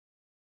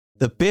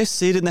The Best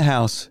Seat in the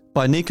House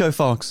by Nico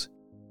Fox.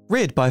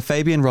 Read by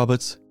Fabian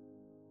Roberts.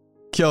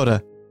 Kia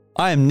ora.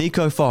 I am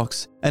Nico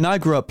Fox, and I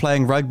grew up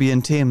playing rugby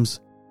in Thames.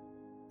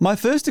 My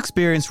first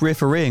experience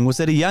refereeing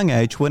was at a young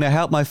age when I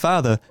helped my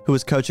father, who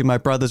was coaching my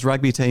brother's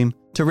rugby team,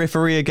 to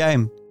referee a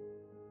game.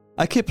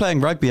 I kept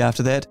playing rugby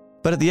after that,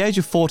 but at the age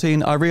of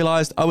 14 I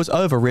realised I was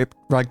over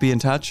rugby in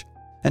touch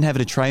and having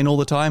to train all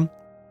the time,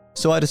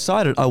 so I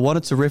decided I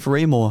wanted to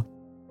referee more.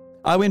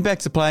 I went back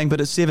to playing,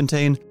 but at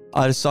 17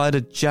 I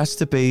decided just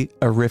to be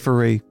a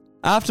referee.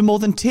 After more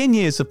than 10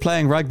 years of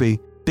playing rugby,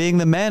 being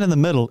the man in the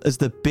middle is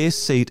the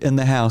best seat in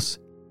the house.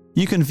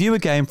 You can view a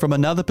game from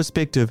another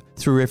perspective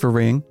through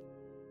refereeing,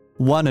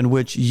 one in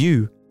which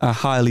you are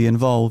highly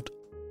involved.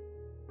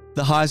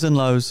 The highs and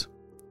lows.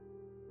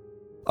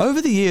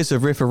 Over the years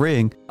of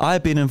refereeing, I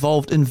have been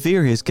involved in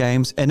various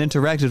games and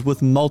interacted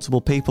with multiple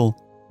people,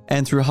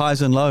 and through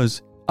highs and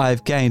lows, I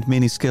have gained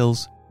many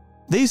skills.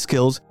 These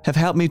skills have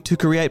helped me to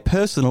create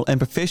personal and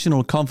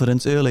professional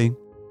confidence early.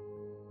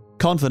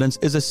 Confidence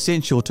is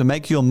essential to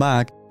make your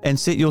mark and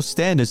set your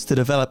standards to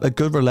develop a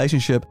good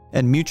relationship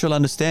and mutual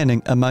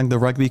understanding among the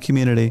rugby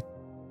community.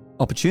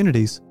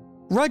 Opportunities.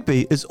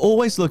 Rugby is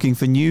always looking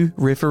for new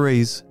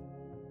referees.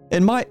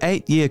 In my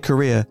 8-year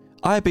career,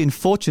 I have been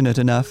fortunate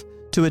enough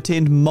to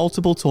attend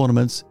multiple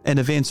tournaments and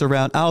events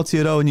around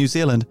Aotearoa, New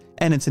Zealand,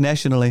 and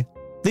internationally.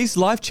 These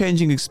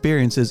life-changing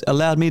experiences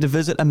allowed me to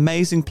visit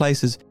amazing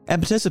places and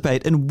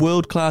participate in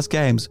world-class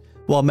games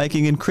while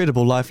making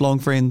incredible lifelong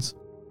friends.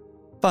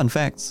 Fun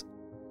facts.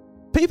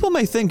 People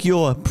may think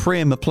your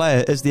Prem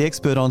player is the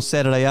expert on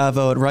Saturday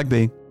Arvo at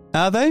rugby.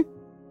 Are they?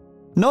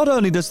 Not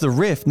only does the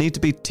ref need to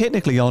be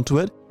technically onto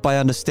it by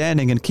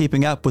understanding and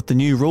keeping up with the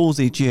new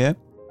rules each year,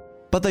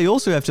 but they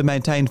also have to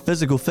maintain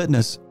physical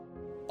fitness.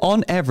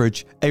 On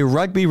average, a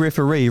rugby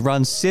referee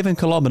runs 7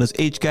 kilometres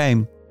each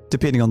game,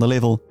 depending on the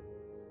level.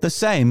 The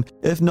same,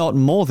 if not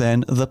more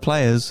than, the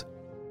players.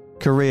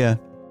 Career.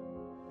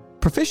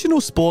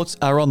 Professional sports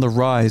are on the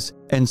rise,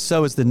 and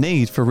so is the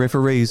need for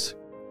referees.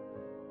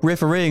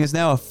 Refereeing is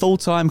now a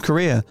full-time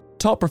career.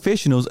 Top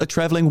professionals are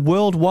travelling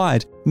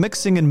worldwide,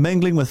 mixing and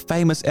mingling with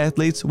famous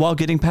athletes while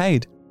getting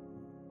paid.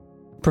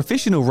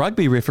 Professional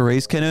rugby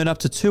referees can earn up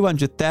to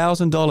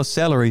 $200,000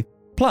 salary,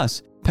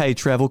 plus paid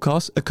travel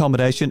costs,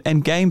 accommodation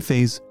and game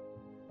fees.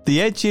 The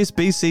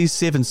HSBC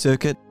 7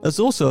 circuit is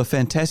also a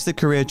fantastic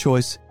career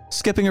choice,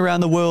 skipping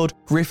around the world,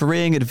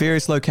 refereeing at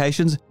various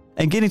locations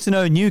and getting to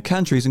know new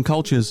countries and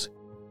cultures.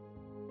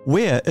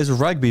 Where is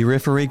rugby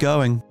referee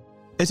going?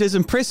 It is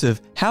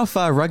impressive how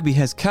far rugby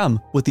has come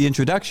with the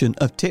introduction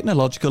of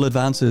technological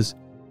advances.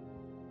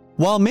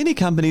 While many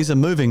companies are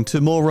moving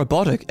to more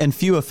robotic and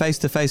fewer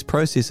face-to-face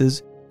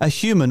processes, a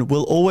human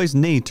will always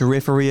need to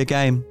referee a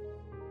game.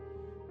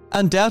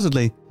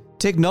 Undoubtedly,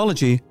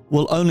 technology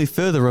will only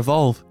further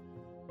evolve.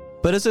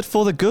 But is it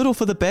for the good or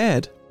for the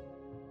bad?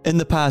 In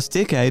the past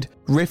decade,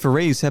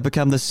 referees have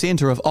become the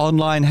centre of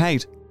online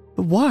hate.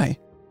 But why?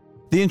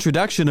 The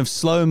introduction of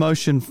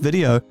slow-motion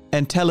video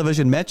and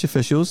television match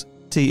officials,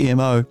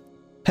 TMO,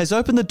 has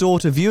opened the door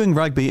to viewing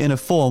rugby in a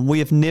form we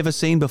have never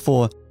seen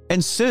before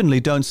and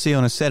certainly don't see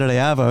on a Saturday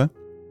Arvo.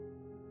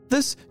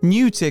 This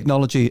new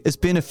technology is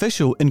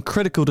beneficial in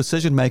critical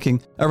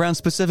decision-making around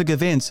specific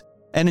events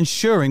and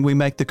ensuring we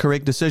make the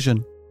correct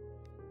decision.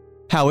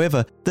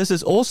 However, this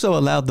has also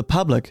allowed the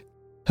public,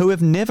 who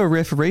have never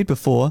refereed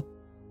before,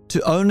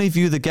 to only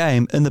view the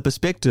game in the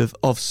perspective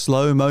of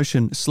slow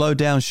motion, slow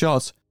down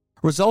shots,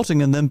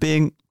 resulting in them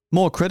being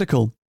more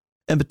critical,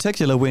 in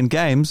particular when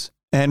games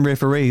and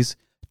referees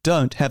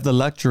don't have the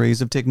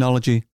luxuries of technology.